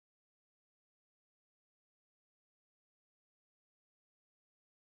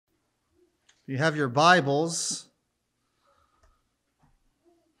If you have your Bibles,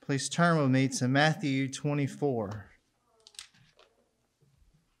 please turn with me to Matthew 24.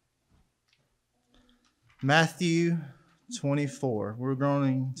 Matthew 24. We're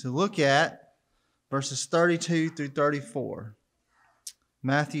going to look at verses 32 through 34.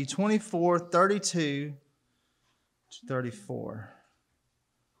 Matthew 24, 32 to 34.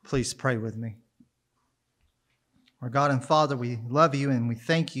 Please pray with me. Our God and Father, we love you and we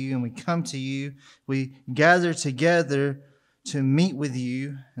thank you and we come to you. We gather together to meet with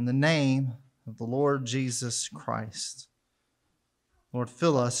you in the name of the Lord Jesus Christ. Lord,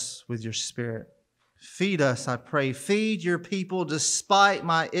 fill us with your Spirit. Feed us, I pray. Feed your people despite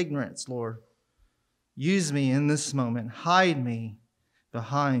my ignorance, Lord. Use me in this moment. Hide me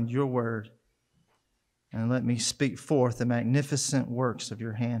behind your word. And let me speak forth the magnificent works of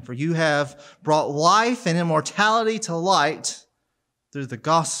your hand. For you have brought life and immortality to light through the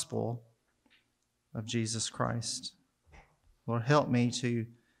gospel of Jesus Christ. Lord, help me to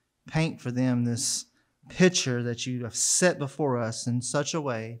paint for them this picture that you have set before us in such a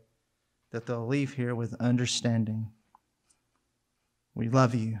way that they'll leave here with understanding. We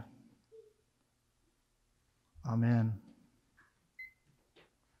love you. Amen.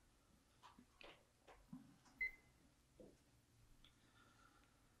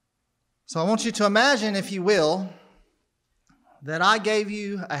 So I want you to imagine, if you will, that I gave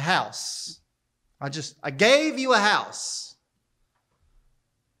you a house. I gave you a house.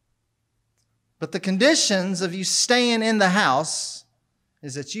 But the conditions of you staying in the house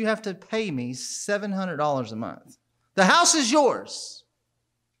is that you have to pay me $700 a month. The house is yours.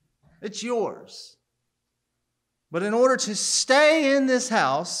 It's yours. But in order to stay in this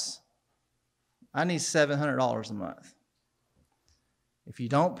house, I need $700 a month. If you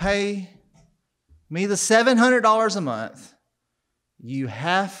don't pay me the $700 a month, you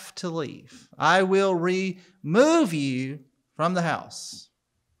have to leave. I will remove you from the house.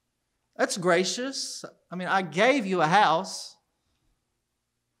 That's gracious. I mean, I gave you a house,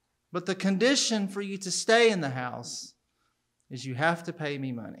 but the condition for you to stay in the house is you have to pay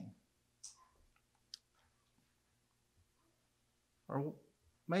me money. Or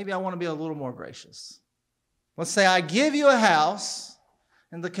maybe I want to be a little more gracious. Let's say I give you a house,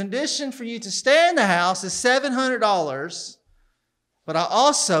 and the condition for you to stay in the house is $700, but I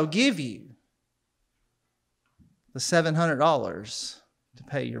also give you the $700 to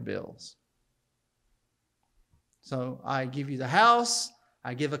pay your bills. So I give you the house,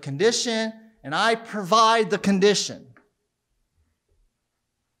 I give a condition, and I provide the condition.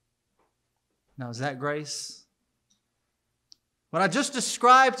 Now, is that grace? What I just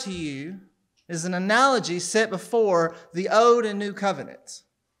described to you is an analogy set before the Old and New Covenant.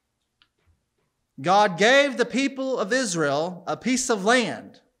 God gave the people of Israel a piece of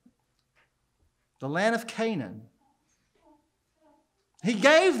land, the land of Canaan. He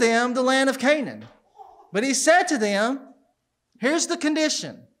gave them the land of Canaan. But he said to them, here's the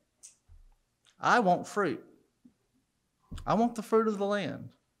condition. I want fruit. I want the fruit of the land.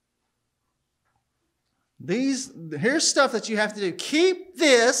 Here's stuff that you have to do. Keep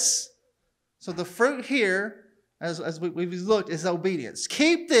this. So the fruit here, as we've looked, is obedience.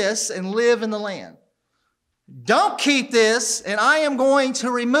 Keep this and live in the land. Don't keep this, and I am going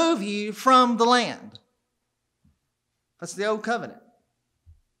to remove you from the land. That's the old covenant.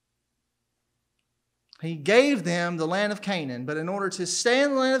 He gave them the land of Canaan, but in order to stay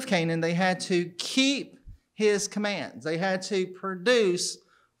in the land of Canaan, they had to keep his commands. They had to produce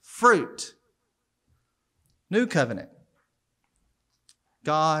fruit. New covenant.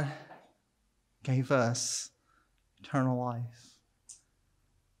 God gave us eternal life.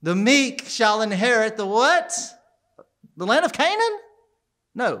 The meek shall inherit the what? The land of Canaan?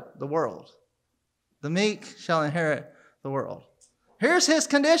 No, the world. The meek shall inherit the world. Here's his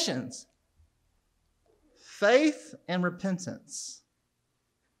conditions. Faith and repentance.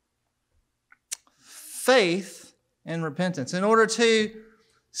 Faith and repentance. In order to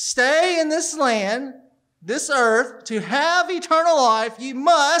stay in this land, this earth, to have eternal life, you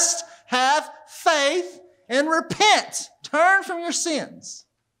must have faith and repent. Turn from your sins.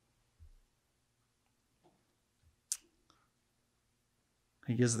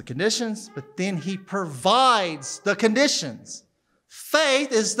 He gives the conditions, but then he provides the conditions.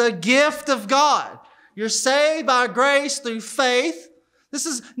 Faith is the gift of God. You're saved by grace through faith. This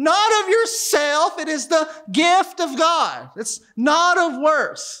is not of yourself. It is the gift of God. It's not of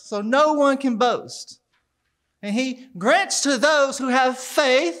works, so no one can boast. And he grants to those who have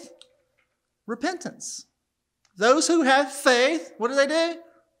faith repentance. Those who have faith, what do?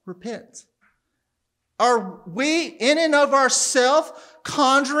 Repent. Are we in and of ourselves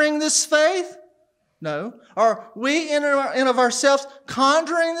conjuring this faith? No. Are we in and of ourselves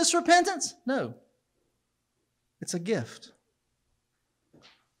conjuring this repentance? No. It's a gift.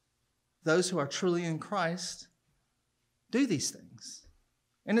 Those who are truly in Christ do these things.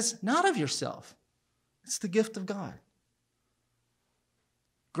 And it's not of yourself. It's the gift of God.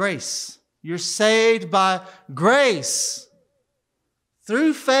 Grace. You're saved by grace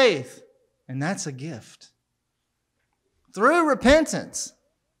through faith. And that's a gift. Through repentance.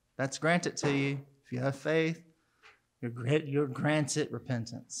 That's granted to you. If you have faith, you're granted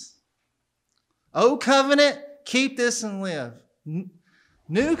repentance. Old covenant, keep this and live.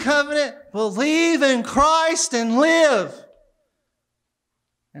 New covenant, believe in Christ and live.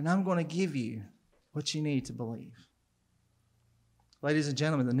 And I'm going to give you what you need to believe. Ladies and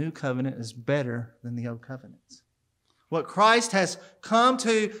gentlemen, the new covenant is better than the old covenant. What Christ has come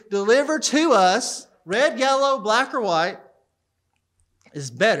to deliver to us, red, yellow, black, or white, is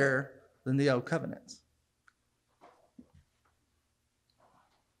better than the old covenant.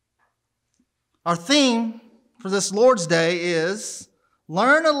 Our theme for this Lord's Day is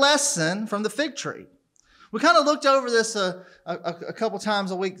learn a lesson from the fig tree. We kind of looked over this a couple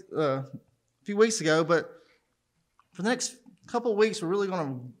times a few weeks ago, but for the next couple of weeks, we're really going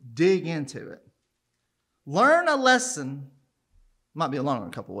to dig into it. Learn a lesson. Might be longer than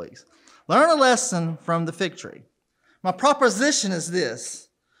a couple of weeks. Learn a lesson from the fig tree. My proposition is this.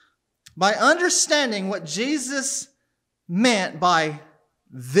 By understanding what Jesus meant by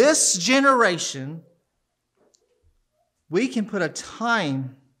this generation, we can put a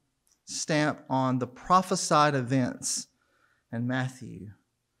time stamp on the prophesied events in Matthew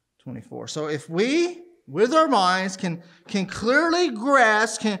 24. So if we, with our minds, can clearly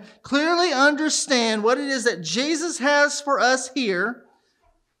grasp, can clearly understand what it is that Jesus has for us here,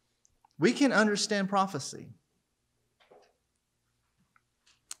 we can understand prophecy.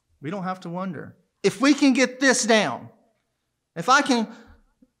 We don't have to wonder. If we can get this down, if I'm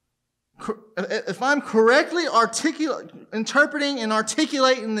correctly interpreting and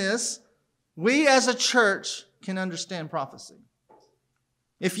articulating this, we as a church can understand prophecy.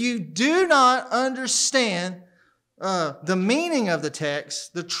 If you do not understand the meaning of the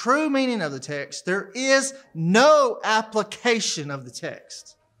text, the true meaning of the text, there is no application of the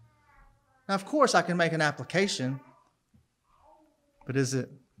text. Now, of course, I can make an application, but is it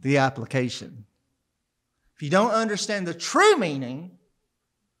the application? If you don't understand the true meaning,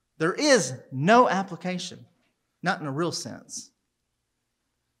 there is no application, not in a real sense.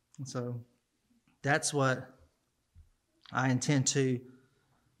 And so that's what I intend to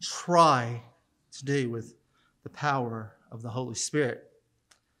try to do with the power of the Holy Spirit.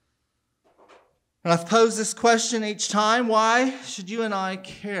 And I've posed this question each time: why should you and I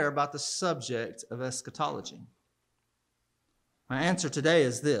care about the subject of eschatology? My answer today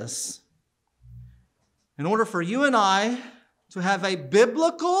is this. In order for you and I to have a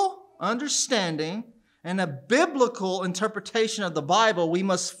biblical understanding and a biblical interpretation of the Bible, we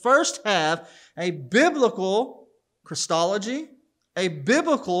must first have a biblical Christology, a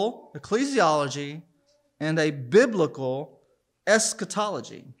biblical ecclesiology, and a biblical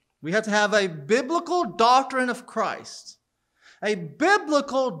eschatology. We have to have a biblical doctrine of Christ, a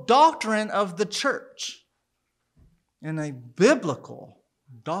biblical doctrine of the church, and a biblical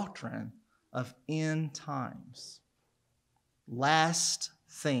doctrine of end times. Last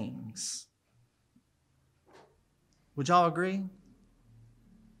things. Would y'all agree?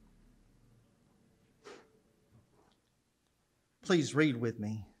 Please read with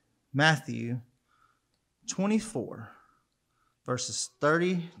me Matthew 24, verses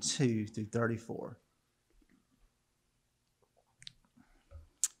 32 through 34.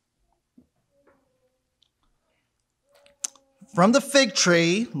 From the fig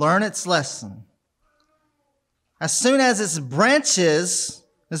tree, learn its lesson. As soon as this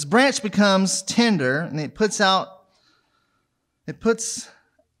branch becomes tender and it puts out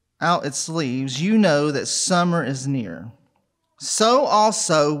its leaves, you know that summer is near. So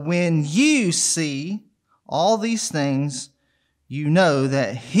also, when you see all these things, you know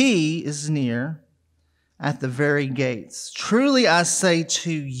that he is near at the very gates. Truly I say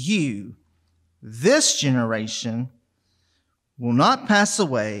to you, this generation will not pass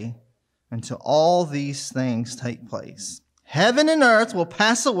away until all these things take place. Heaven and earth will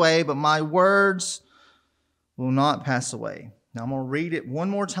pass away, but my words will not pass away. Now I'm going to read it one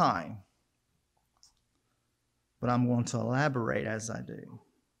more time, but I'm going to elaborate as I do.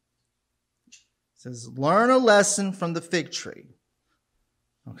 It says, learn a lesson from the fig tree.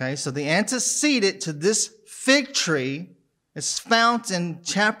 Okay, so the antecedent to this fig tree is found in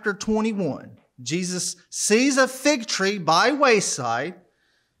chapter 21. Jesus sees a fig tree by wayside.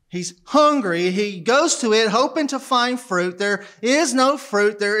 He's hungry. He goes to it hoping to find fruit. There is no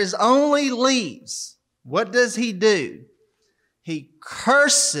fruit. There is only leaves. What does he do? He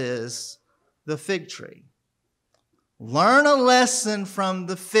curses the fig tree. Learn a lesson from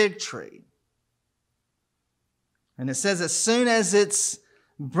the fig tree. And it says as soon as its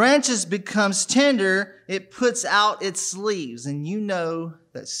branches becomes tender, it puts out its leaves. And you know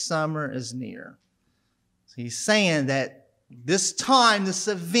that summer is near. So he's saying that this time, this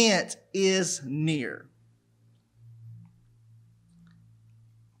event is near.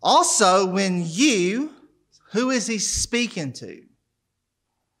 Also, when you, who is he speaking to?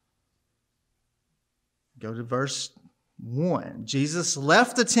 Go to verse 1. Jesus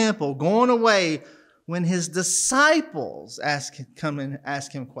left the temple, going away when his disciples come and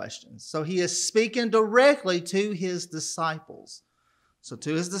ask him questions. So he is speaking directly to his disciples. So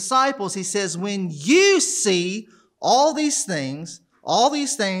to his disciples, he says, when you see all these things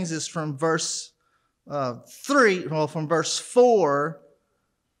is from verse 3, well, from verse 4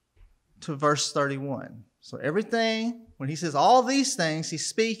 to verse 31. So everything, when he says all these things, he's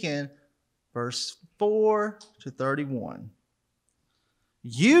speaking verse 4 to 31.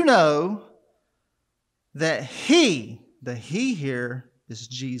 You know that the he here is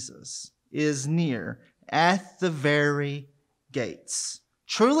Jesus, is near at the very gates.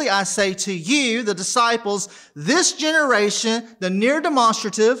 Truly I say to you, the disciples, this generation, the near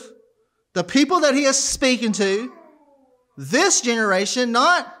demonstrative, the people that he is speaking to, this generation,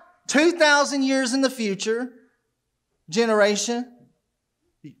 not 2,000 years in the future generation.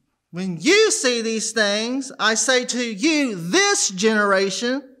 When you see these things, I say to you, this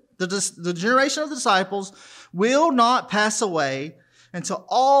generation, the generation of the disciples, will not pass away until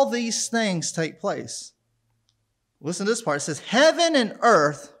all these things take place. Listen to this part. It says, heaven and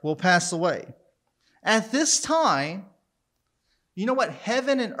earth will pass away. At this time, you know what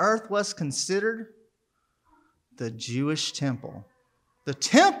heaven and earth was considered? The Jewish temple. The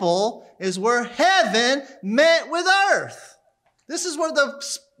temple is where heaven met with earth. This is where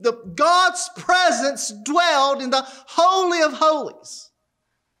the God's presence dwelled in the Holy of Holies.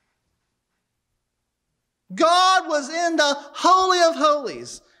 God was in the Holy of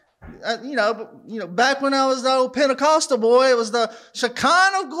Holies. Back when I was the old Pentecostal boy, it was the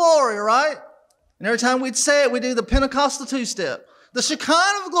Shekinah glory, right? And every time we'd say it, we'd do the Pentecostal two-step. The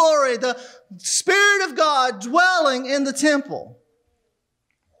Shekinah glory, the Spirit of God dwelling in the temple.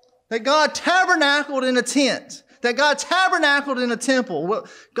 That God tabernacled in a tent. That God tabernacled in a temple. Well,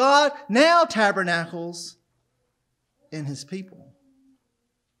 God now tabernacles in his people.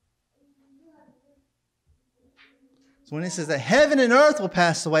 So when it says that heaven and earth will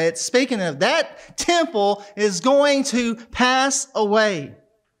pass away, it's speaking of that temple is going to pass away.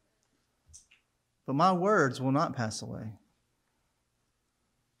 But my words will not pass away.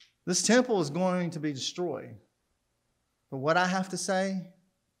 This temple is going to be destroyed. But what I have to say,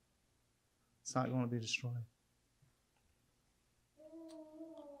 it's not going to be destroyed.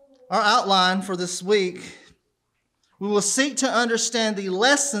 Our outline for this week, we will seek to understand the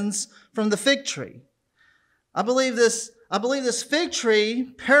lessons from the fig tree. I believe this fig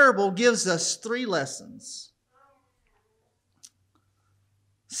tree parable gives us 3 lessons.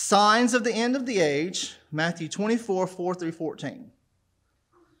 Signs of the end of the age, Matthew 24, 4 through 14.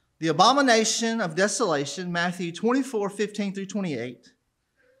 The abomination of desolation, Matthew 24, 15 through 28.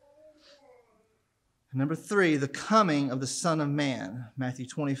 And number 3, the coming of the Son of Man, Matthew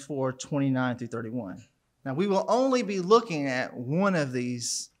 24, 29 through 31. Now, we will only be looking at one of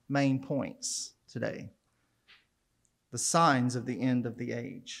these main points today. The signs of the end of the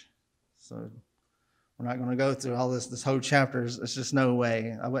age. So we're not going to go through all this whole chapter. It's just no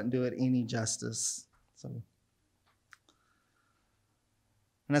way. I wouldn't do it any justice. And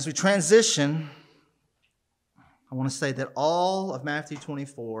as we transition, I want to say that all of Matthew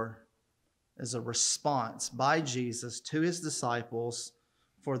 24 is a response by Jesus to his disciples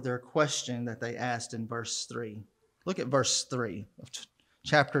for their question that they asked in verse 3. Look at verse 3 of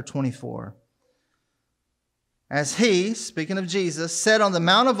chapter 24. As he, speaking of Jesus, sat on the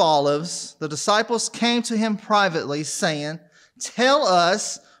Mount of Olives, the disciples came to him privately, saying, tell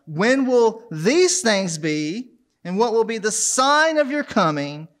us, when will these things be, and what will be the sign of your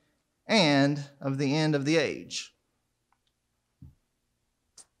coming and of the end of the age?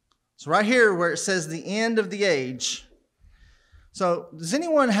 So right here where it says the end of the age. So does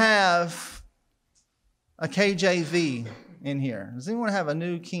anyone have a KJV in here? Does anyone have a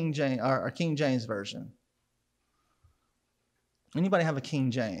new King James or a King James version? Anybody have a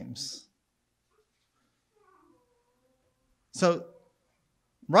King James? So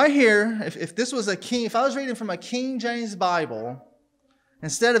right here, if this was if I was reading from a King James Bible,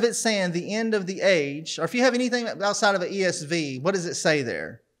 instead of it saying the end of the age, or if you have anything outside of an ESV, what does it say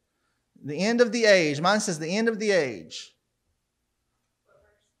there? The end of the age. Mine says the end of the age.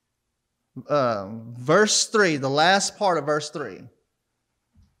 Verse 3, the last part of verse 3.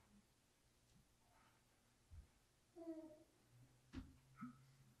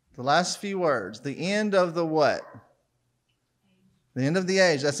 The last few words. The end of the what? The end of the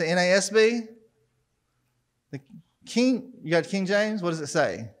age. That's the NASB? You got King James? What does it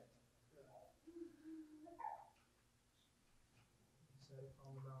say?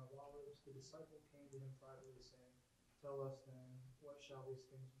 The disciple came to him privately, saying, "Tell us then, what shall these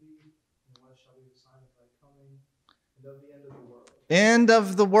things be, and what shall be the sign of thy coming, and of the end of the world?" End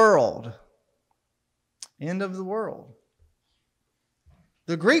of the world. End of the world.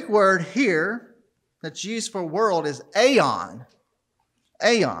 The Greek word here that's used for world is aeon.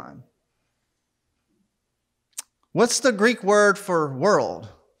 Aeon. What's the Greek word for world?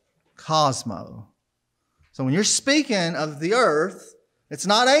 Cosmo. So when you're speaking of the earth, it's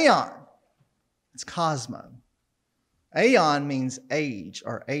not aeon. It's cosmo. Aeon means age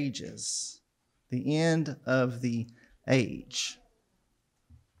or ages. The end of the age.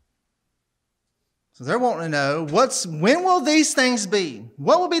 So they're wanting to know, when will these things be?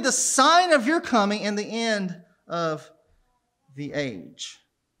 What will be the sign of your coming and the end of the age?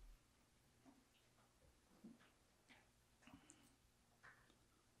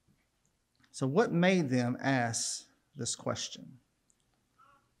 So what made them ask this question?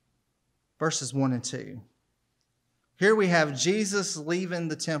 Verses 1 and 2. Here we have Jesus leaving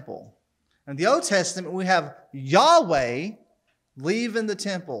the temple. In the Old Testament, we have Yahweh leaving the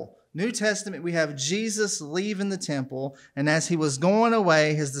temple. New Testament, we have Jesus leaving the temple. And as he was going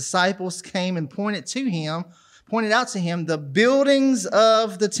away, his disciples came and pointed out to him the buildings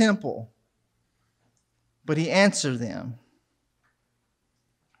of the temple. But he answered them,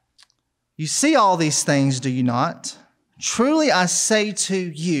 "You see all these things, do you not? Truly I say to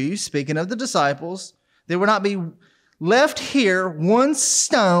you," speaking of the disciples, "there will not be left here one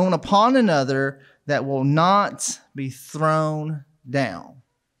stone upon another that will not be thrown down."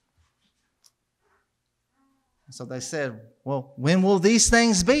 So they said, "Well, when will these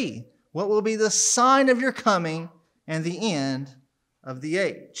things be? What will be the sign of your coming and the end of the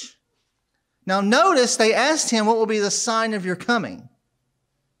age?" Now notice they asked him, what will be the sign of your coming?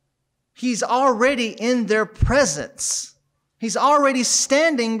 He's already in their presence. He's already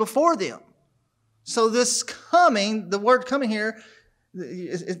standing before them. So this coming, the word coming here,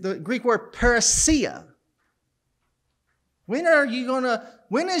 is the Greek word parousia. When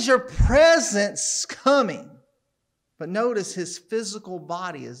is your presence coming? But notice his physical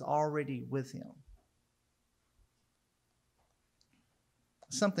body is already with him.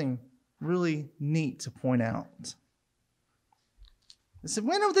 Something really neat to point out. They said,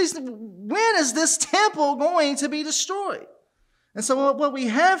 when is this temple going to be destroyed? And so what we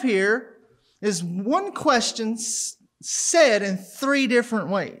have here is one question said in three different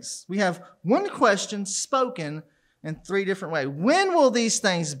ways. We have one question spoken in three different ways. When will these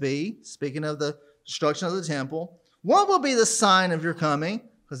things be? Speaking of the destruction of the temple. What will be the sign of your coming?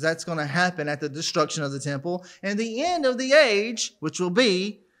 Because that's going to happen at the destruction of the temple. And the end of the age, which will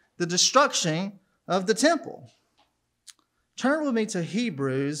be the destruction of the temple. Turn with me to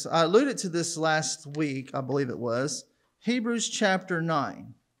Hebrews. I alluded to this last week, I believe it was. Hebrews chapter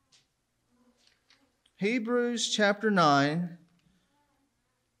 9. Hebrews chapter 9,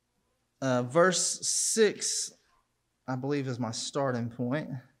 verse 6, I believe is my starting point.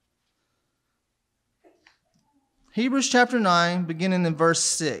 Hebrews chapter 9, beginning in verse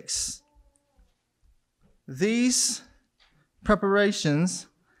 6. These preparations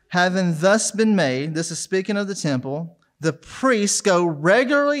having thus been made, this is speaking of the temple, the priests go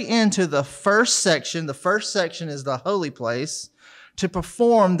regularly into the first section. The first section is the holy place, to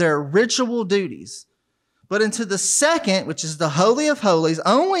perform their ritual duties. But into the second, which is the Holy of Holies,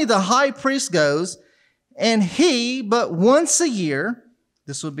 only the high priest goes, and he, but once a year,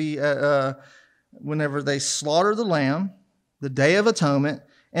 this would be whenever they slaughter the lamb, the Day of Atonement,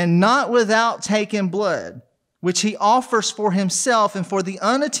 and not without taking blood, which he offers for himself and for the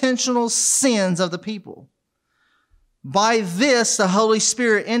unintentional sins of the people. By this, the Holy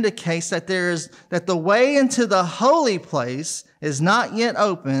Spirit indicates that the way into the holy place is not yet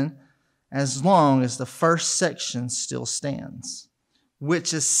open as long as the first section still stands,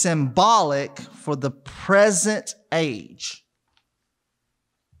 which is symbolic for the present age.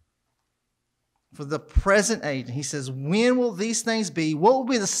 For the present age. He says, when will these things be? What will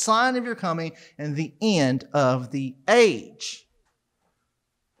be the sign of your coming and the end of the age?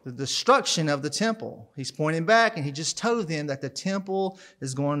 the destruction of the temple. He's pointing back, and he just told them that the temple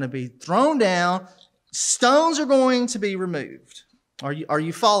is going to be thrown down. Stones are going to be removed. Are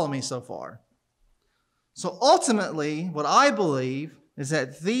you following me so far? So ultimately, what I believe is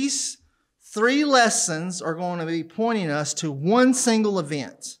that these three lessons are going to be pointing us to one single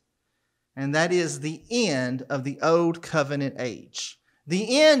event, and that is the end of the old covenant age.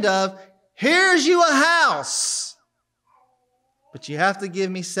 The end of, here's you a house, but you have to give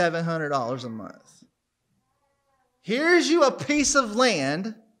me $700 a month. Here's you a piece of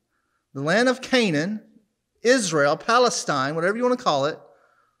land, the land of Canaan, Israel, Palestine, whatever you want to call it.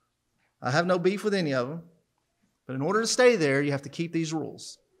 I have no beef with any of them. But in order to stay there, you have to keep these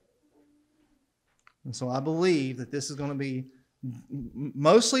rules. And so I believe that this is going to be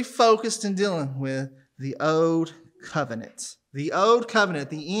mostly focused in dealing with the old covenant. The old covenant,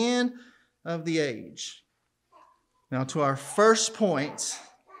 the end of the age. Now to our first point,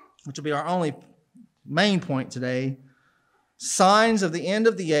 which will be our only main point today, signs of the end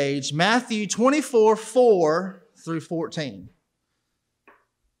of the age, Matthew 24, 4 through 14.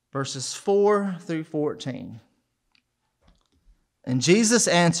 Verses 4 through 14. And Jesus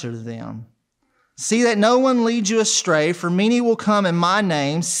answered them, "See that no one leads you astray, for many will come in my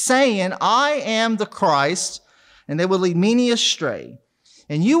name, saying, I am the Christ, and they will lead many astray.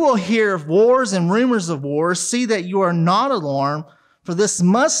 And you will hear of wars and rumors of wars. See that you are not alarmed, for this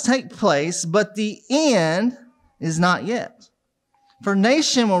must take place, but the end is not yet. For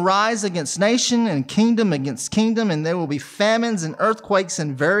nation will rise against nation, and kingdom against kingdom, and there will be famines and earthquakes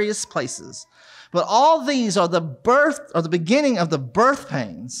in various places. But all these are the beginning of the birth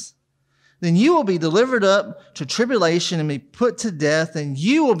pains. Then you will be delivered up to tribulation and be put to death, and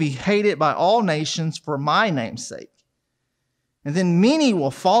you will be hated by all nations for my name's sake. And then many will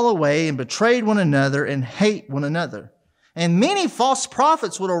fall away and betray one another and hate one another. And many false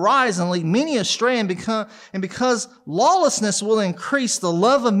prophets will arise and lead many astray, and because lawlessness will increase, the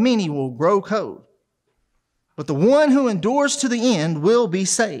love of many will grow cold. But the one who endures to the end will be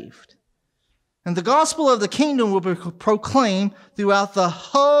saved. And the gospel of the kingdom will be proclaimed throughout the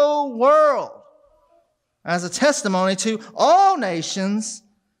whole world as a testimony to all nations,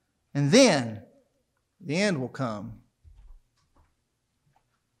 and then the end will come."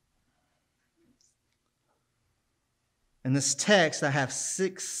 In this text, I have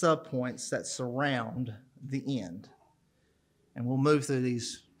 6 subpoints that surround the end. And we'll move through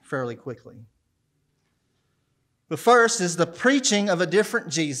these fairly quickly. The first is the preaching of a different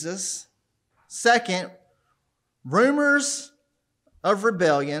Jesus. Second, rumors of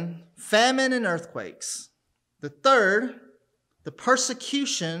rebellion, famine, and earthquakes. The third, the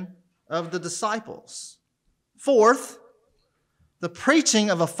persecution of the disciples. Fourth, the preaching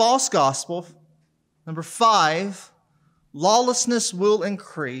of a false gospel. Number 5, lawlessness will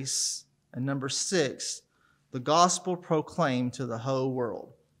increase. And number 6, the gospel proclaimed to the whole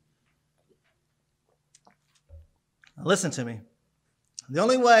world. Now listen to me. The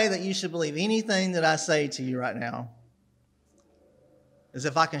only way that you should believe anything that I say to you right now is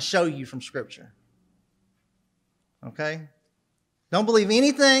if I can show you from Scripture. Okay? Don't believe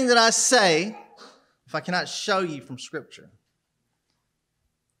anything that I say if I cannot show you from Scripture.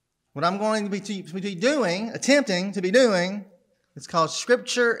 What I'm going to be doing, attempting to be doing, is called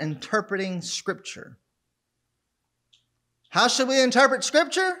Scripture interpreting Scripture. How should we interpret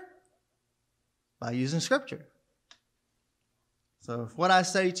Scripture? By using Scripture. So if what I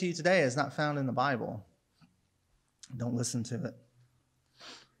say to you today is not found in the Bible, don't listen to it.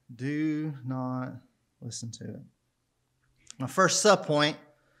 Do not listen to it. My first subpoint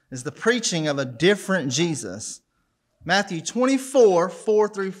is the preaching of a different Jesus. Matthew 24, 4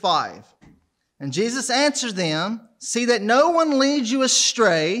 through 5. And Jesus answered them, "See that no one leads you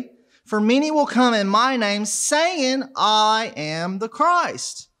astray, for many will come in my name, saying, I am the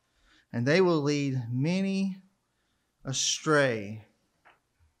Christ. And they will lead many astray."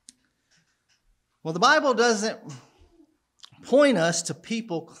 Well, the Bible doesn't point us to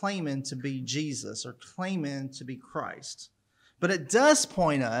people claiming to be Jesus or claiming to be Christ, but it does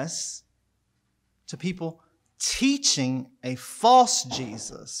point us to people teaching a false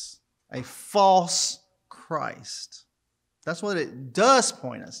Jesus, a false Christ. That's what it does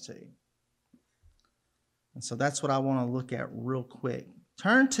point us to. And so that's what I want to look at real quick.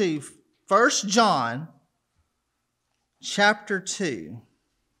 Turn to 1 John chapter 2.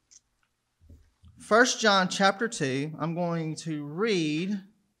 1 John chapter 2, I'm going to read and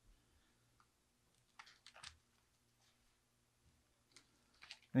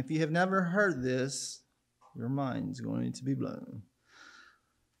if you have never heard this, your mind's going to be blown.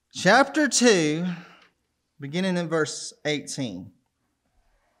 Chapter 2, beginning in verse 18.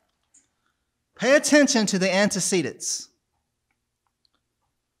 Pay attention to the antecedents.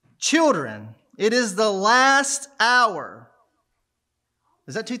 Children, it is the last hour.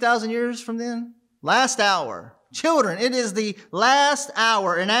 Is that 2,000 years from then? Last hour. Children, it is the last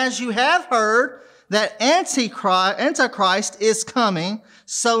hour. And as you have heard that Antichrist is coming,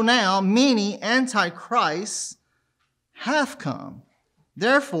 so now many Antichrists have come.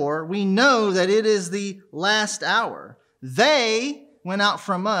 Therefore, we know that it is the last hour. They went out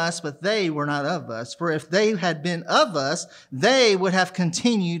from us, but they were not of us. For if they had been of us, they would have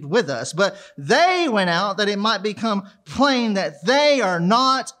continued with us. But they went out that it might become plain that they are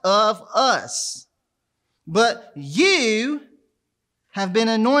not of us. But you have been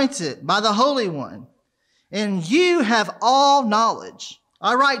anointed by the Holy One, and you have all knowledge.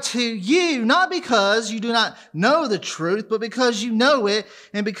 I write to you not because you do not know the truth, but because you know it,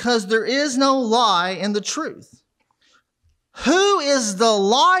 and because there is no lie in the truth. Who is the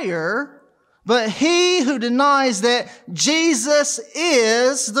liar but he who denies that Jesus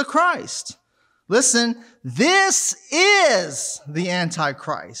is the Christ? Listen, this is the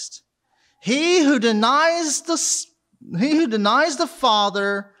Antichrist. He who denies the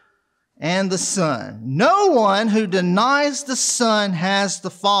Father and the Son. No one who denies the Son has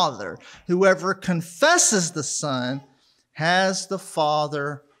the Father. Whoever confesses the Son has the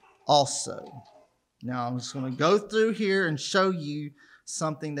Father also. Now, I'm just going to go through here and show you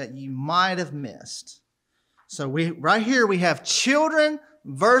something that you might have missed. So right here we have children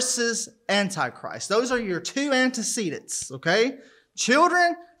versus Antichrist. Those are your two antecedents, okay?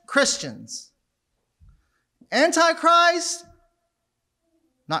 Children, Christians. Antichrist,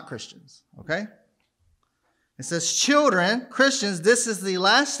 not Christians, okay? It says, children, Christians, this is the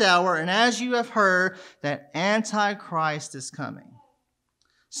last hour, and as you have heard that Antichrist is coming.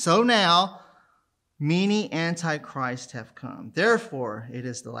 So now, many Antichrists have come. Therefore, it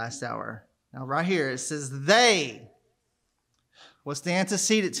is the last hour. Now, right here, it says they. What's the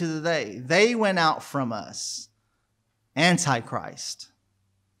antecedent to the they? They went out from us. Antichrist.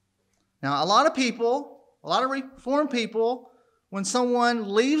 Now, a lot of Reformed people, when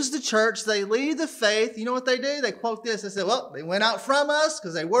someone leaves the church, they leave the faith, you know what they do? They quote this. They say, well, they went out from us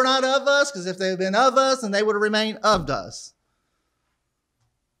because they were not of us, because if they had been of us, then they would have remained of us.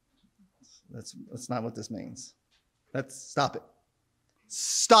 That's not what this means. Stop it.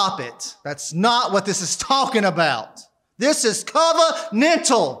 Stop it. That's not what this is talking about. This is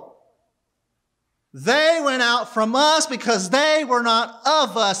covenantal. They went out from us because they were not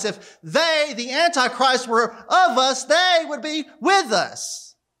of us. If they, the Antichrist, were of us, they would be with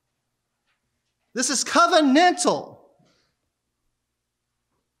us. This is covenantal.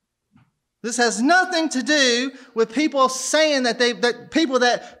 This has nothing to do with people saying that people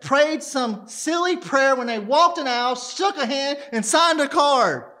that prayed some silly prayer when they walked an aisle, shook a hand, and signed a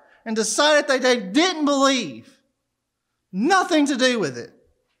card and decided that they didn't believe. Nothing to do with it.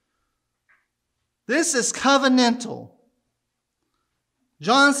 This is covenantal.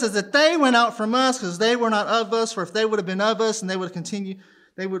 John says that they went out from us because they were not of us, for if they would have been of us and they would continue,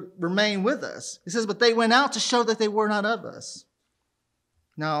 they would remain with us. He says, but they went out to show that they were not of us.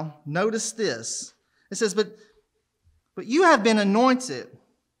 Now, notice this. It says, but you have been anointed,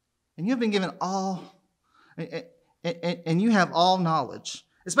 and you have been given all, and you have all knowledge.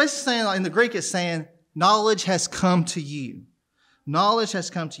 It's basically saying, in the Greek, it's saying, knowledge has come to you. Knowledge has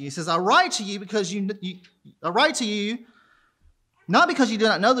come to you. It says, I write to you because I write to you, not because you do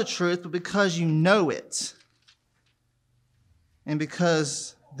not know the truth, but because you know it. And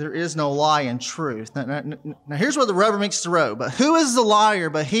because there is no lie in truth. Now, here's where the rubber meets the road. But who is the liar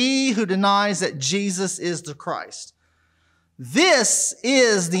but he who denies that Jesus is the Christ? This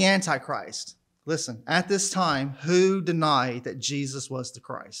is the Antichrist. Listen, at this time, who denied that Jesus was the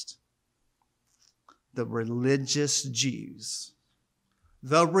Christ? The religious Jews.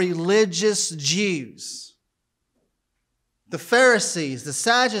 The religious Jews. The Pharisees, the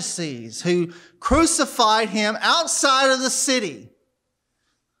Sadducees, who crucified him outside of the city.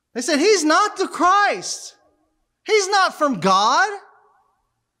 They said, he's not the Christ. He's not from God.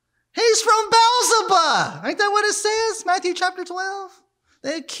 He's from Beelzebub. Ain't that what it says? Matthew chapter 12.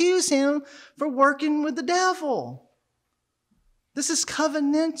 They accuse him for working with the devil. This is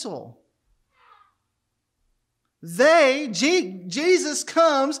covenantal. Jesus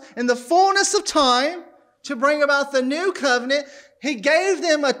comes in the fullness of time to bring about the new covenant. He gave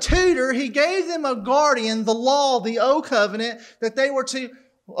them a tutor. He gave them a guardian, the law, the old covenant, that they were to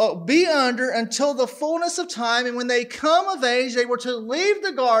be under until the fullness of time. And when they come of age, they were to leave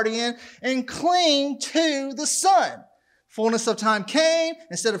the guardian and cling to the Son. Fullness of time came.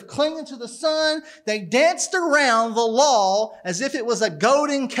 Instead of clinging to the Son, they danced around the law as if it was a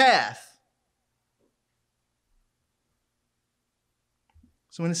golden calf.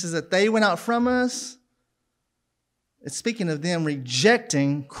 So when it says that they went out from us, it's speaking of them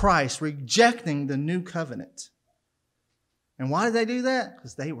rejecting Christ, rejecting the new covenant. And why did they do that?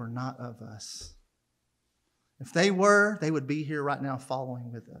 Because they were not of us. If they were, they would be here right now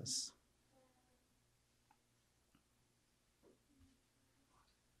following with us.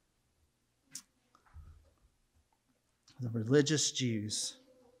 The religious Jews.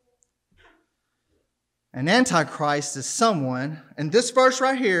 An antichrist is someone, in this verse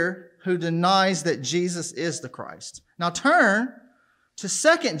right here, who denies that Jesus is the Christ. Now turn to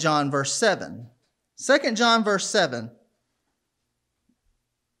 2 John verse 7. 2 John verse 7.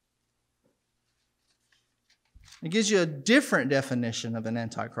 It gives you a different definition of an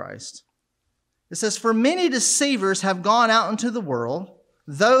antichrist. It says, "For many deceivers have gone out into the world,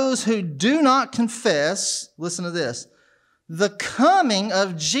 those who do not confess," listen to this, "the coming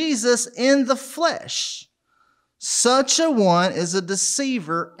of Jesus in the flesh. Such a one is a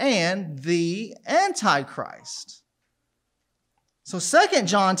deceiver and the Antichrist." So 2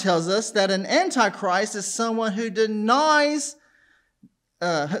 John tells us that an Antichrist is someone who denies,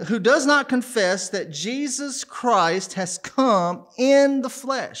 who does not confess that Jesus Christ has come in the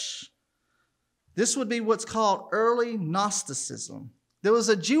flesh. This would be what's called early Gnosticism. There was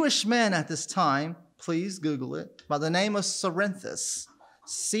a Jewish man at this time, please Google it, by the name of Cerinthus.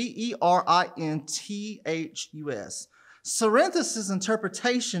 Cerinthus. Cerinthus'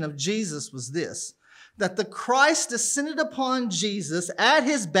 interpretation of Jesus was this, that the Christ descended upon Jesus at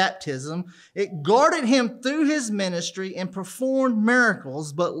his baptism, it guarded him through his ministry and performed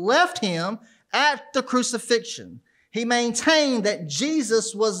miracles, but left him at the crucifixion. He maintained that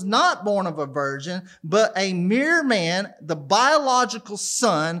Jesus was not born of a virgin, but a mere man, the biological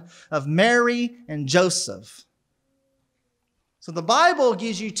son of Mary and Joseph. So the Bible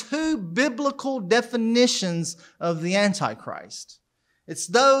gives you two biblical definitions of the Antichrist. It's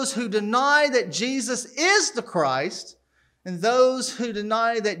those who deny that Jesus is the Christ and those who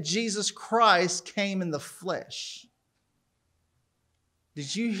deny that Jesus Christ came in the flesh.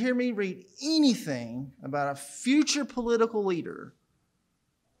 Did you hear me read anything about a future political leader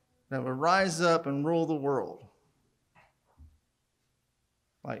that would rise up and rule the world?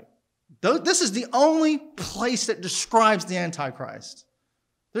 This is the only place that describes the Antichrist.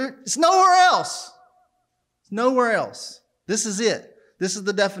 It's nowhere else. It's nowhere else. This is it. This is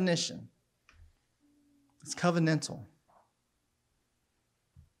the definition. It's covenantal.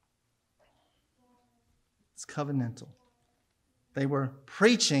 It's covenantal. They were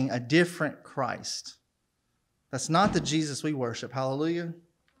preaching a different Christ. That's not the Jesus we worship. Hallelujah.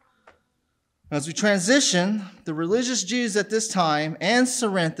 As we transition, the religious Jews at this time and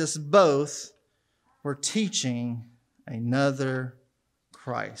Cerinthus both were teaching another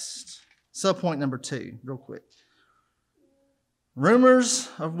Christ. Subpoint number 2, real quick. Rebellions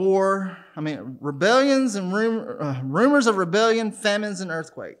and rumors of rebellion, famines, and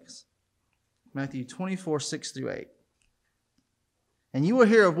earthquakes. Matthew 24, 6 through 8. "And you will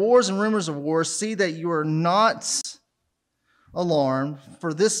hear of wars and rumors of wars. See that you are not alarmed,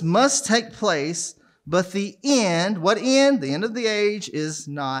 for this must take place, but the end," what end? The end of the age is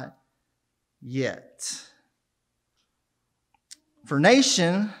not yet. "For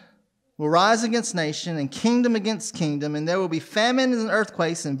nation will rise against nation, and kingdom against kingdom, and there will be famines and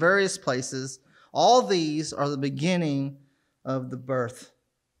earthquakes in various places. All these are the beginning of the birth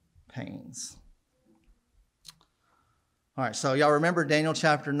pains." All right, so y'all remember Daniel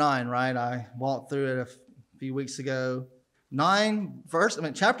chapter 9, right? I walked through it a few weeks ago.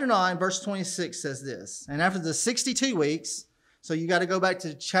 Chapter 9, verse 26 says this, "And after the 62 weeks," so you got to go back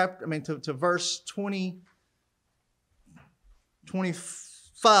to to verse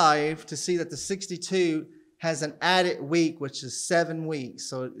 25 to see that the 62 has an added week, which is 7 weeks.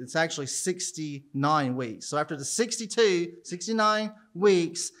 So it's actually 69 weeks. So after the 69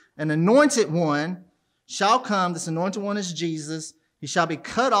 weeks, an anointed one shall come. This anointed one is Jesus. He shall be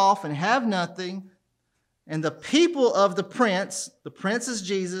cut off and have nothing. And the people of the prince is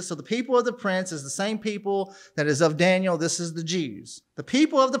Jesus. So the people of the prince is the same people that is of Daniel. This is the Jews. The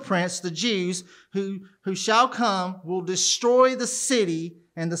people of the prince, the Jews, who shall come, will destroy the city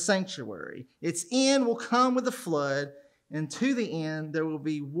and the sanctuary. Its end will come with a flood, and to the end there will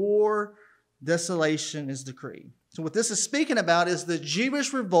be war, desolation is decreed. So what this is speaking about is the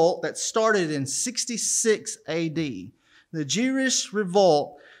Jewish revolt that started in 66 AD. The Jewish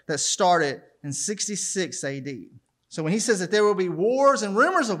revolt that started in 66 AD. So when he says that there will be wars and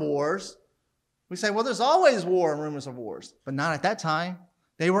rumors of wars, we say, well, there's always war and rumors of wars. But not at that time.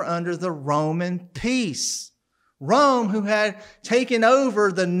 They were under the Roman peace. Rome, who had taken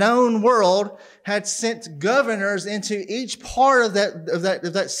over the known world, had sent governors into each part of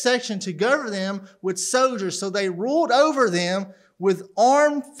that section to govern them with soldiers. So they ruled over them with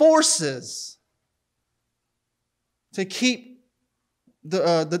armed forces to keep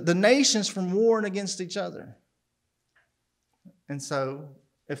the nations from warring against each other. And so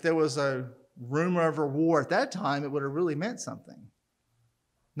if there was a rumor of a war at that time, it would have really meant something.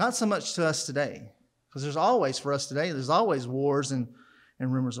 Not so much to us today. Because there's always wars and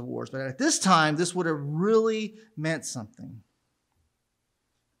rumors of wars. But at this time, this would have really meant something.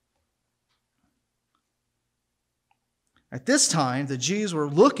 At this time, the Jews were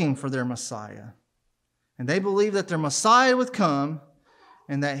looking for their Messiah. And they believed that their Messiah would come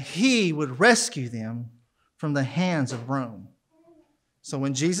and that he would rescue them from the hands of Rome. So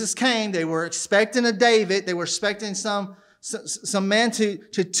when Jesus came, they were expecting a David. They were expecting some man to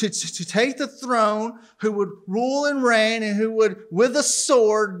take the throne, who would rule and reign and who would, with a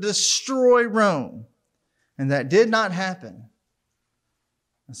sword, destroy Rome. And that did not happen.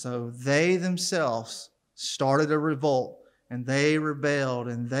 And so they themselves started a revolt, and they rebelled,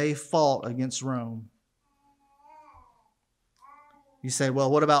 and they fought against Rome. You say, well,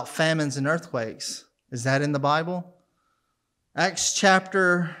 what about famines and earthquakes? Is that in the Bible? Acts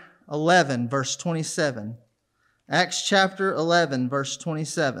chapter 11, verse 27. Acts chapter 11, verse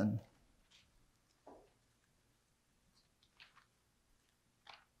 27.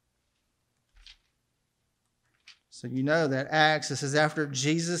 So you know that Acts, this is after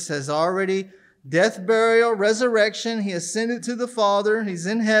Jesus has already death, burial, resurrection. He ascended to the Father. He's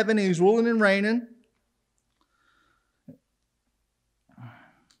in heaven. He's ruling and reigning.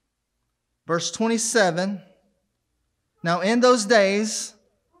 Verse 27. Now in those days,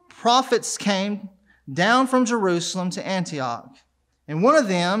 prophets came down from Jerusalem to Antioch. And one of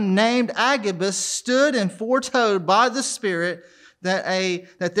them, named Agabus, stood and foretold by the Spirit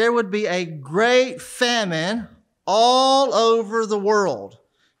that there would be a great famine all over the world.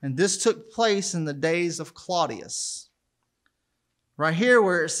 And this took place in the days of Claudius. Right here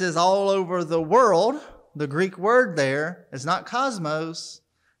where it says all over the world, the Greek word there is not cosmos,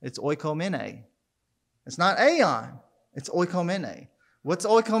 it's oikomene. It's not aeon, it's oikomene. What's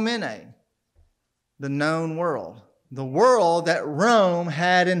oikomene? The known world. The world that Rome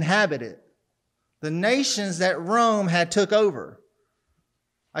had inhabited. The nations that Rome had took over.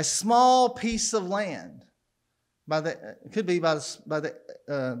 A small piece of land. It could be by the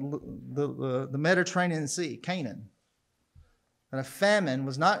Mediterranean Sea, Canaan. And a famine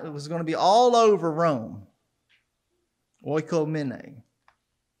was going to be all over Rome. Oikomene.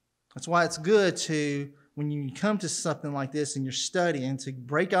 That's why it's good to, when you come to something like this and you're studying, to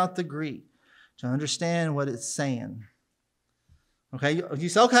break out the Greek, to understand what it's saying. Okay, you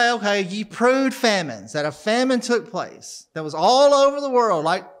say, okay, ye proved famines, that a famine took place that was all over the world,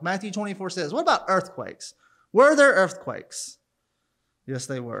 like Matthew 24 says. What about earthquakes? Were there earthquakes? Yes,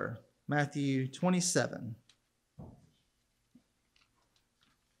 they were. Matthew 27.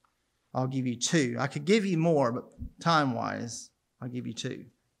 I'll give you 2. I could give you more, but time-wise, I'll give you 2.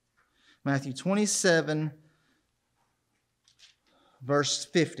 Matthew 27, verse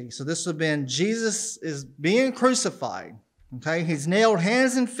 50. So this would have been Jesus is being crucified. Okay, he's nailed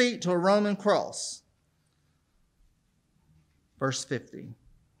hands and feet to a Roman cross. Verse 50.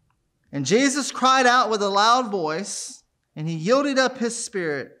 And Jesus cried out with a loud voice, and he yielded up his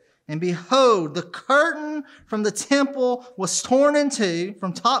spirit. And behold, the curtain from the temple was torn in two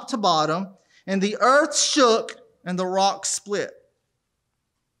from top to bottom, and the earth shook, and the rocks split.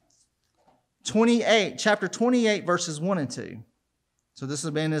 Chapter 28, verses 1 and 2. So this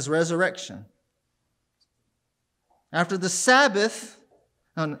has been his resurrection. After the Sabbath,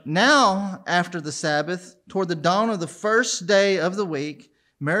 toward the dawn of the first day of the week,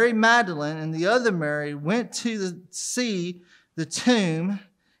 Mary Magdalene and the other Mary went to see the tomb,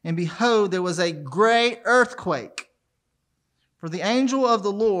 and behold, there was a great earthquake. For the angel of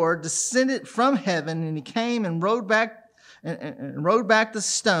the Lord descended from heaven, and he came and rolled back the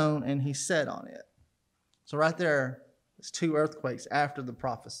stone, and he sat on it. So right there, there's 2 earthquakes after the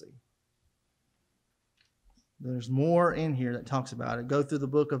prophecy. There's more in here that talks about it. Go through the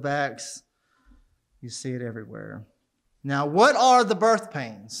book of Acts. You see it everywhere. Now, what are the birth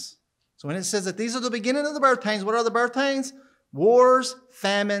pains? So when it says that these are the beginning of the birth pains, what are the birth pains? Wars,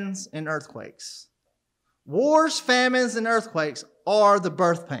 famines, and earthquakes. Wars, famines, and earthquakes are the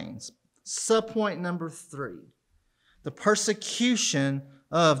birth pains. Subpoint number 3. The persecution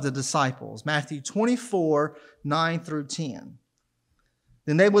of the disciples. Matthew 24, 9 through 10.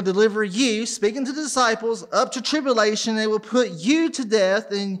 Then they will deliver you, speaking to the disciples, up to tribulation. They will put you to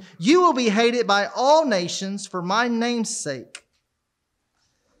death, and you will be hated by all nations for my name's sake.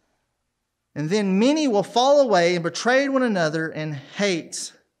 And then many will fall away and betray one another and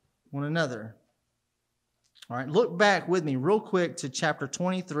hate one another. All right, look back with me real quick to chapter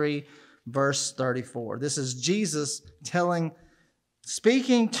 23, verse 34. This is Jesus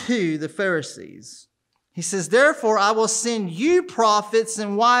speaking to the Pharisees. He says, therefore, I will send you prophets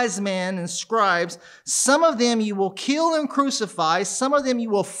and wise men and scribes. Some of them you will kill and crucify. Some of them you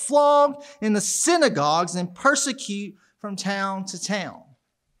will flog in the synagogues and persecute from town to town.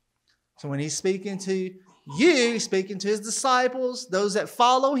 So when he's speaking to you, he's speaking to his disciples, those that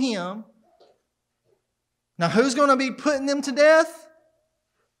follow him. Now, who's going to be putting them to death?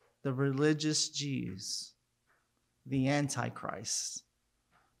 The religious Jews, the Antichrist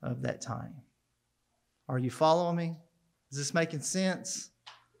of that time. Are you following me? Is this making sense?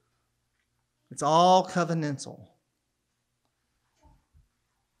 It's all covenantal.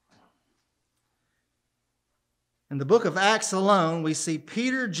 In the book of Acts alone, we see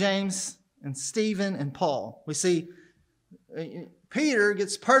Peter, James, and Stephen and Paul. We see Peter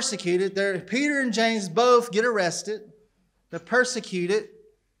gets persecuted. Peter and James both get arrested. They're persecuted.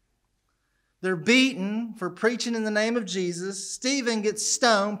 They're beaten for preaching in the name of Jesus. Stephen gets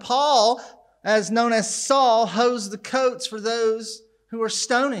stoned. Paul, as known as Saul, hoes the coats for those who are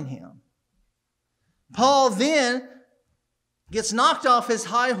stoning him. Paul then gets knocked off his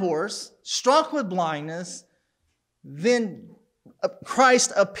high horse, struck with blindness. Then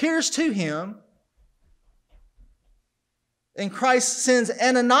Christ appears to him, and Christ sends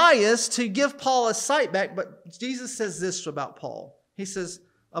Ananias to give Paul his sight back. But Jesus says this about Paul. He says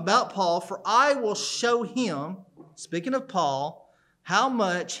about Paul, for I will show him, speaking of Paul, how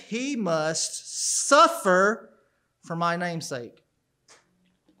much he must suffer for my name's sake.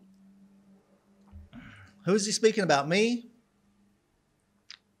 Who is he speaking about? Me?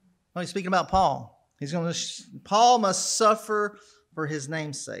 No, he's speaking about Paul. Paul must suffer for his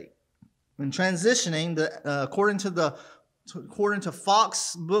name's sake. When transitioning, according to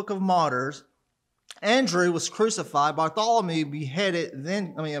Fox Book of Martyrs, Andrew was crucified, Bartholomew beheaded,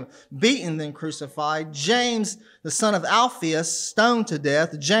 beaten, then crucified. James, the son of Alphaeus, stoned to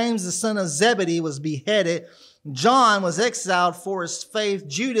death. James, the son of Zebedee, was beheaded. John was exiled for his faith.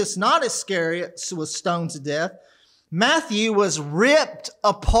 Judas, not Iscariot, was stoned to death. Matthew was ripped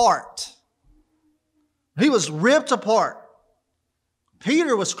apart. He was ripped apart.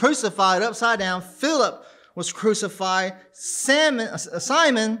 Peter was crucified upside down. Philip was crucified. Simon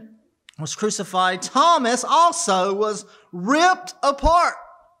was crucified. Thomas also was ripped apart.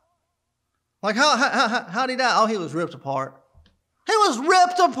 Like how did he die? Oh, he was ripped apart. He was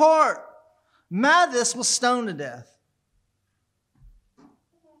ripped apart. Malchus was stoned to death.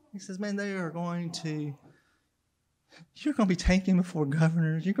 He says, man, you're going to be taken before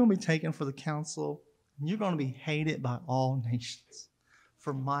governors. You're going to be taken for the council. And you're going to be hated by all nations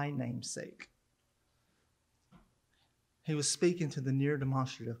for my name's sake. He was speaking to the near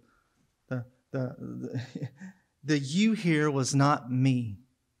demonstrative. The you here was not me.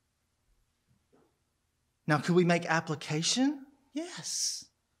 Now, could we make application? Yes.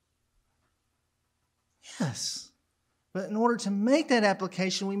 Yes. But in order to make that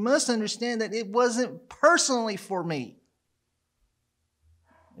application, we must understand that it wasn't personally for me.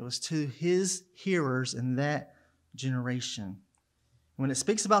 It was to his hearers in that generation. When it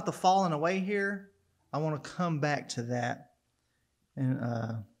speaks about the falling away here, I want to come back to that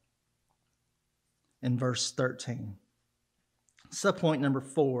in verse 13. Subpoint number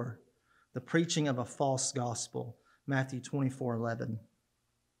 4, the preaching of a false gospel. Matthew 24:11.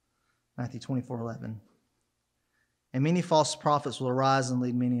 Matthew 24:11. And many false prophets will arise and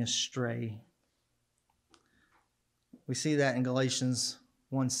lead many astray. We see that in Galatians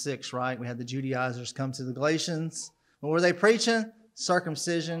 1:6, right? We had the Judaizers come to the Galatians. What were they preaching?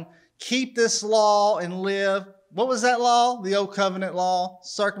 Circumcision. Keep this law and live. What was that law? The old covenant law.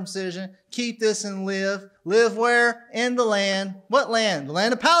 Circumcision. Keep this and live. Live where? In the land. What land? The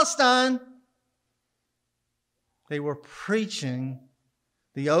land of Palestine. They were preaching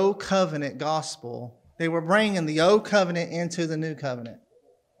the old covenant gospel. They were bringing the old covenant into the new covenant.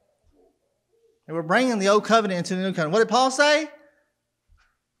 They were bringing the old covenant into the new covenant. What did Paul say?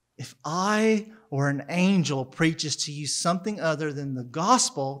 If I or an angel preaches to you something other than the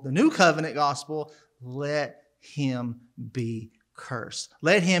gospel, the new covenant gospel, let him be cursed.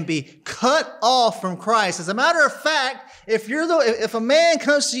 Let him be cut off from Christ. As a matter of fact, if a man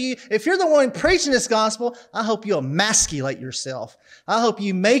comes to you, if you're the one preaching this gospel, I hope you emasculate yourself. I hope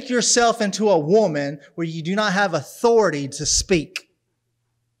you make yourself into a woman where you do not have authority to speak.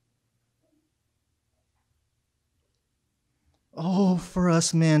 Oh, for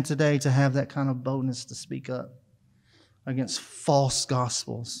us men today to have that kind of boldness to speak up against false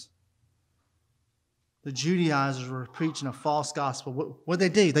gospels. The Judaizers were preaching a false gospel. What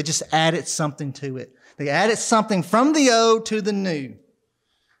did they do? They just added something to it. They added something from the old to the new.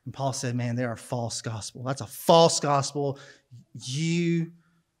 And Paul said, man, they're a false gospel. That's a false gospel. You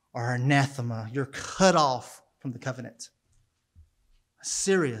are anathema. You're cut off from the covenant.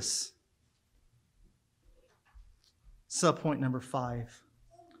 Serious. Subpoint number 5.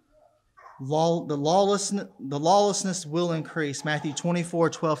 The lawlessness will increase. Matthew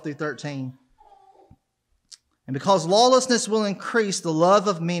 24:12-13. And because lawlessness will increase, the love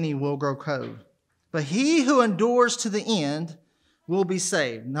of many will grow cold. But he who endures to the end will be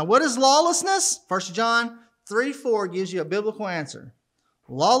saved. Now, what is lawlessness? 1 John 3:4 gives you a biblical answer.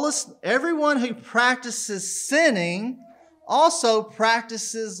 Everyone who practices sinning also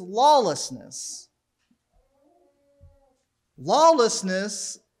practices lawlessness.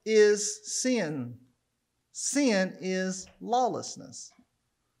 Lawlessness is sin. Sin is lawlessness.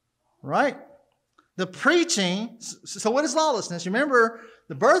 Right? The preaching, so what is lawlessness? Remember,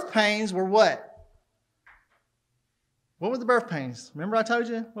 the birth pains were what? What were the birth pains? Remember I told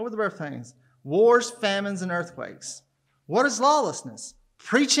you? What were the birth pains? Wars, famines, and earthquakes. What is lawlessness?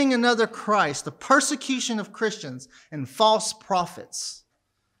 Preaching another Christ, the persecution of Christians, and false prophets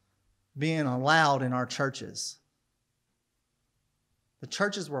being allowed in our churches. The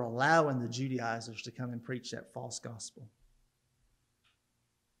churches were allowing the Judaizers to come and preach that false gospel.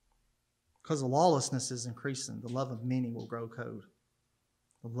 Because the lawlessness is increasing, the love of many will grow cold.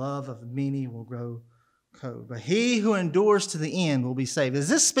 The love of many will grow cold. But he who endures to the end will be saved. Is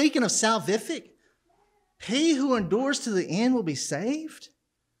this speaking of salvific? He who endures to the end will be saved?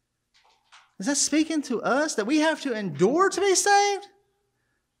 Is that speaking to us that we have to endure to be saved?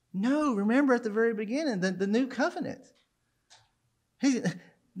 No, remember at the very beginning, the new covenant. He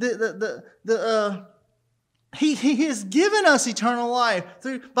has given us eternal life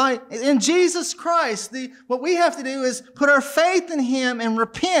in Jesus Christ. What we have to do is put our faith in Him and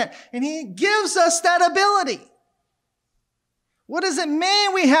repent, and He gives us that ability. What does it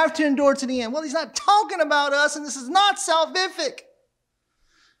mean we have to endure to the end? Well, He's not talking about us, and this is not salvific.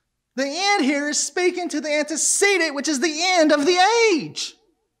 The end here is speaking to the antecedent, which is the end of the age.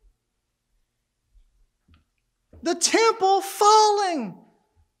 The temple falling.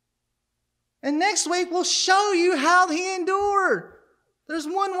 And next week we'll show you how He endured. There's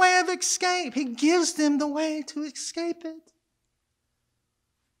one way of escape. He gives them the way to escape it.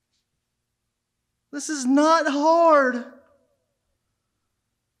 This is not hard.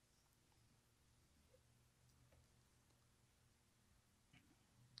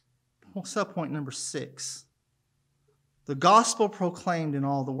 Well, subpoint number 6. The gospel proclaimed in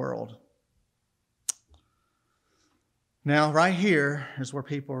all the world. Now, right here is where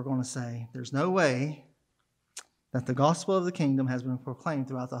people are going to say, there's no way that the gospel of the kingdom has been proclaimed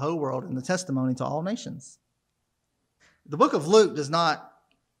throughout the whole world in the testimony to all nations. The book of Luke does not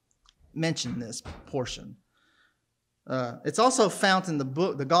mention this portion. It's also found in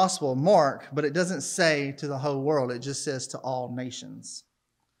the gospel of Mark, but it doesn't say to the whole world. It just says to all nations.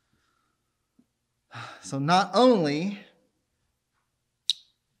 So not only,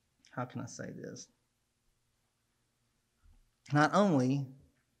 how can I say this? Not only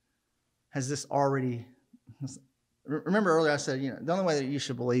has this already, remember earlier I said, the only way that you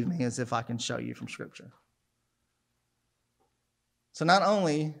should believe me is if I can show you from Scripture. So not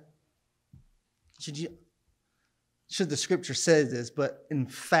only should the Scripture say this, but in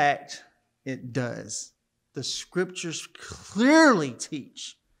fact it does. The Scriptures clearly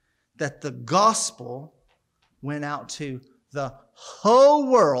teach that the gospel went out to the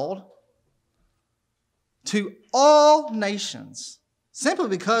whole world, to all nations, simply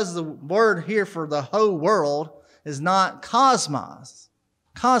because the word here for the whole world is not cosmo.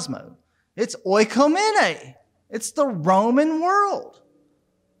 It's oikomene. It's the Roman world.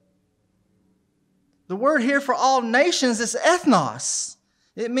 The word here for all nations is ethnos.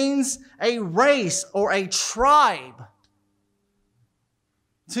 It means a race or a tribe.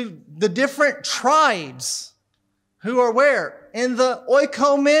 To the different tribes who are where? In the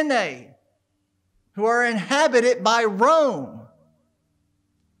oikomene, who are inhabited by Rome.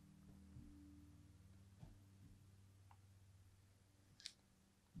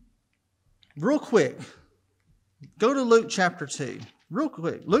 Real quick, go to Luke chapter 2. Real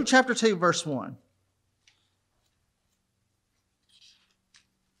quick, Luke chapter 2, verse 1.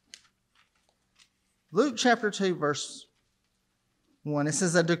 Luke chapter 2, verse 1. It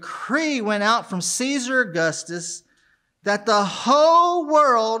says, a decree went out from Caesar Augustus that the whole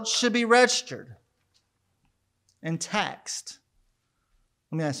world should be registered and taxed.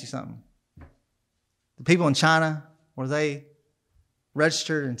 Let me ask you something. The people in China, were they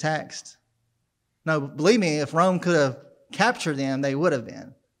registered and taxed? No, believe me, if Rome could have captured them, they would have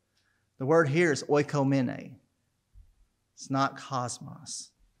been. The word here is oikomene. It's not cosmos.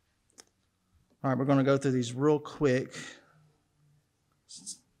 All right, we're going to go through these real quick.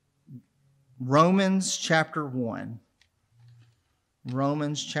 Romans chapter 1.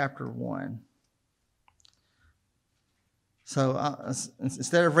 Romans chapter 1. So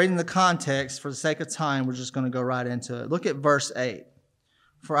instead of reading the context, for the sake of time, we're just going to go right into it. Look at verse 8.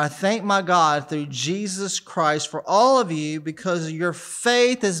 For I thank my God through Jesus Christ for all of you, because your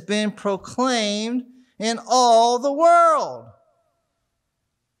faith has been proclaimed in all the world.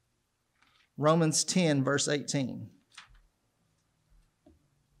 Romans 10, verse 18.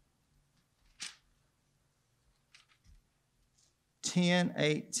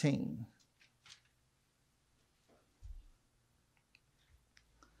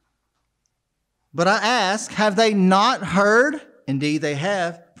 But I ask, have they not heard? Indeed they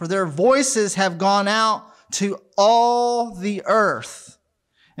have, for their voices have gone out to all the earth,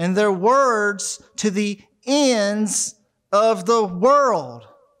 and their words to the ends of the world.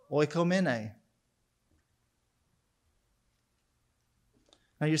 Oikomene.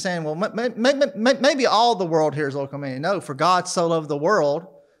 Now you're saying, well, maybe all the world here is oikomene. No, for God so loved the world,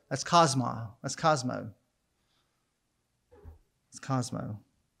 that's cosmo. That's cosmo. It's cosmo.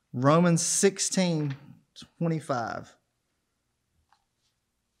 Romans 16:25.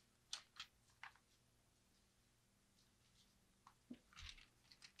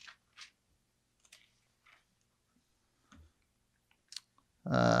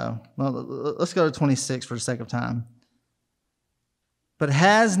 Well, let's go to 26 for the sake of time. But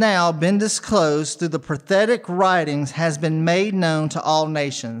has now been disclosed through the prophetic writings, has been made known to all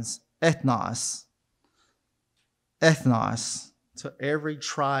nations. Ethnos, to every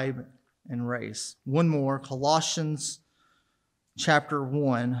tribe and race. One more, Colossians chapter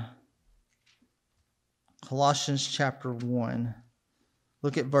 1. Colossians chapter 1.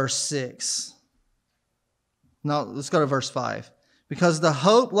 Look at verse 6. No, let's go to verse 5. Because the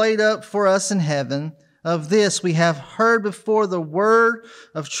hope laid up for us in heaven, of this we have heard before, the word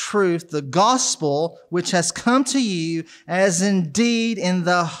of truth, the gospel which has come to you, as indeed in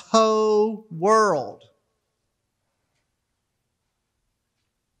the whole world.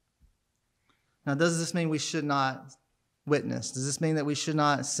 Now, does this mean we should not witness? Does this mean that we should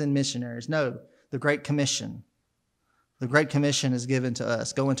not send missionaries? No, the Great Commission. The Great Commission is given to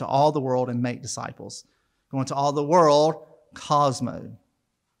us. Go into all the world and make disciples. Go into all the world, cosmo,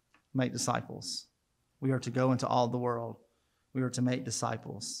 make disciples. We are to go into all the world. We are to make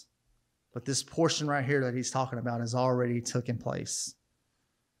disciples. But this portion right here that he's talking about has already taken place.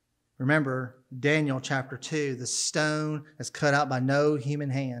 Remember, Daniel chapter 2, the stone is cut out by no human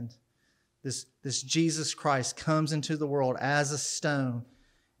hand. This Jesus Christ comes into the world as a stone.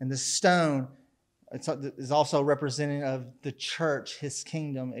 And this stone is also representative of the church, his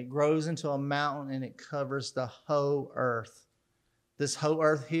kingdom. It grows into a mountain and it covers the whole earth. This whole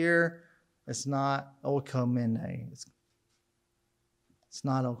earth here, it's not oikomene. It's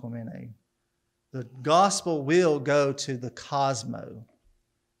not oikomene. The gospel will go to the cosmo.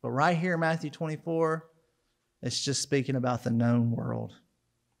 But right here in Matthew 24, it's just speaking about the known world.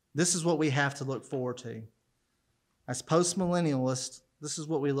 This is what we have to look forward to. As postmillennialists, this is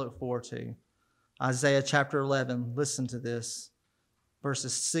what we look forward to. Isaiah chapter 11, listen to this.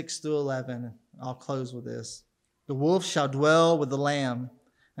 Verses 6 through 11. I'll close with this. The wolf shall dwell with the lamb,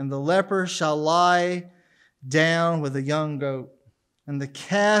 and the leper shall lie down with the young goat, and the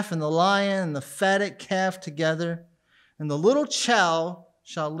calf and the lion and the fatted calf together, and the little child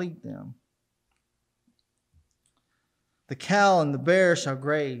shall lead them. The cow and the bear shall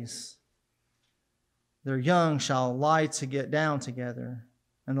graze. Their young shall lie down together,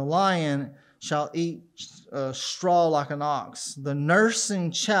 and the lion shall eat straw like an ox. The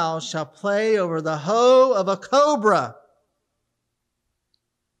nursing child shall play over the hoe of a cobra.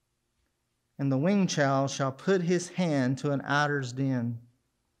 And the winged child shall put his hand to an adder's den.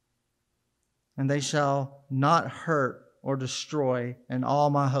 And they shall not hurt or destroy in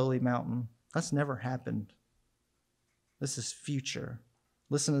all my holy mountain. That's never happened. This is future.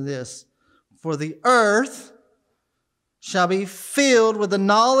 Listen to this. For the earth shall be filled with the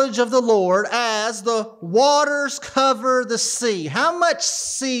knowledge of the Lord as the waters cover the sea. How much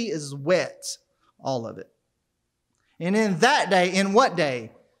sea is wet? All of it. And in that day, in what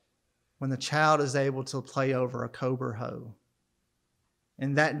day? When the child is able to play over a cobra hoe.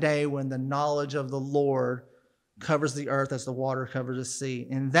 In that day when the knowledge of the Lord covers the earth as the water covers the sea.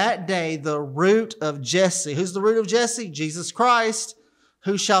 In that day, the root of Jesse. Who's the root of Jesse? Jesus Christ.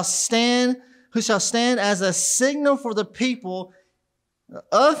 who shall stand as a signal for the people.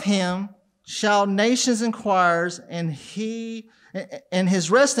 Of him shall nations inquire, and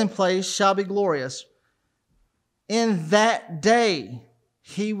his resting place shall be glorious. In that day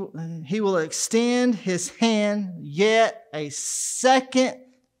he will extend his hand yet a second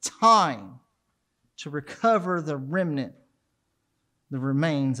time to recover the remnant, the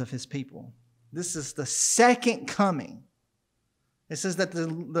remains of his people. This is the second coming. It says that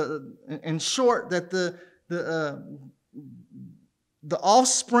in short, that the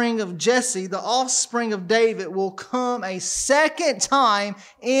offspring of Jesse, the offspring of David, will come a second time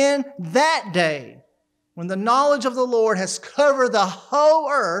in that day when the knowledge of the Lord has covered the whole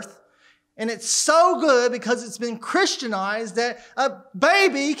earth. And it's so good because it's been Christianized that a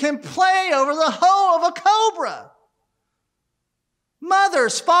baby can play over the hole of a cobra.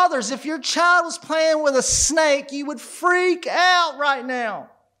 Mothers, fathers, if your child was playing with a snake, you would freak out right now.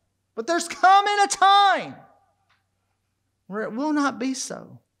 But there's coming a time where it will not be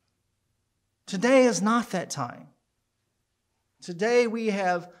so. Today is not that time. Today we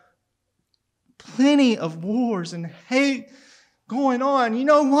have plenty of wars and hate going on. You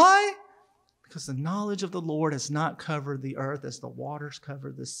know why? Because the knowledge of the Lord has not covered the earth as the waters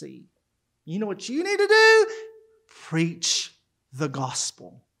cover the sea. You know what you need to do? Preach the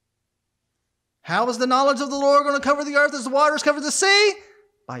gospel. How is the knowledge of the Lord going to cover the earth as the waters cover the sea?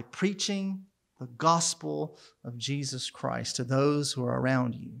 By preaching the gospel of Jesus Christ to those who are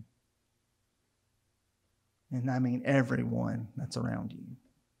around you. And I mean everyone that's around you.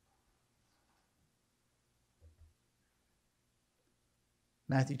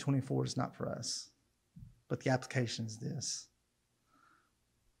 Matthew 24 is not for us, but the application is this.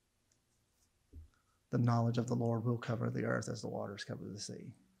 The knowledge of the Lord will cover the earth as the waters cover the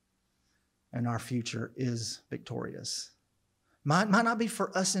sea. And our future is victorious. Might not be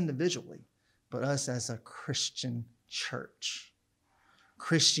for us individually, but us as a Christian church.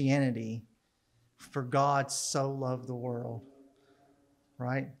 Christianity, for God so loved the world,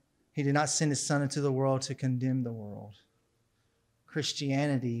 right? He did not send his Son into the world to condemn the world.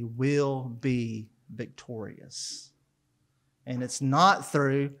 Christianity will be victorious. And it's not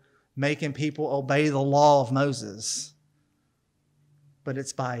through making people obey the law of Moses, but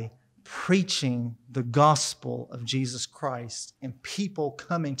it's by preaching the gospel of Jesus Christ and people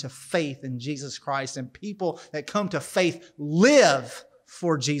coming to faith in Jesus Christ, and people that come to faith live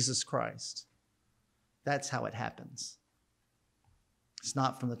for Jesus Christ. That's how it happens. It's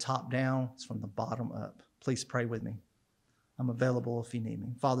not from the top down, it's from the bottom up. Please pray with me. I'm available if you need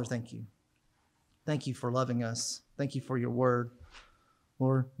me. Father, thank you. Thank you for loving us. Thank you for your word.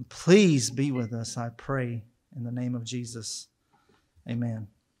 Lord, please be with us, I pray, in the name of Jesus. Amen.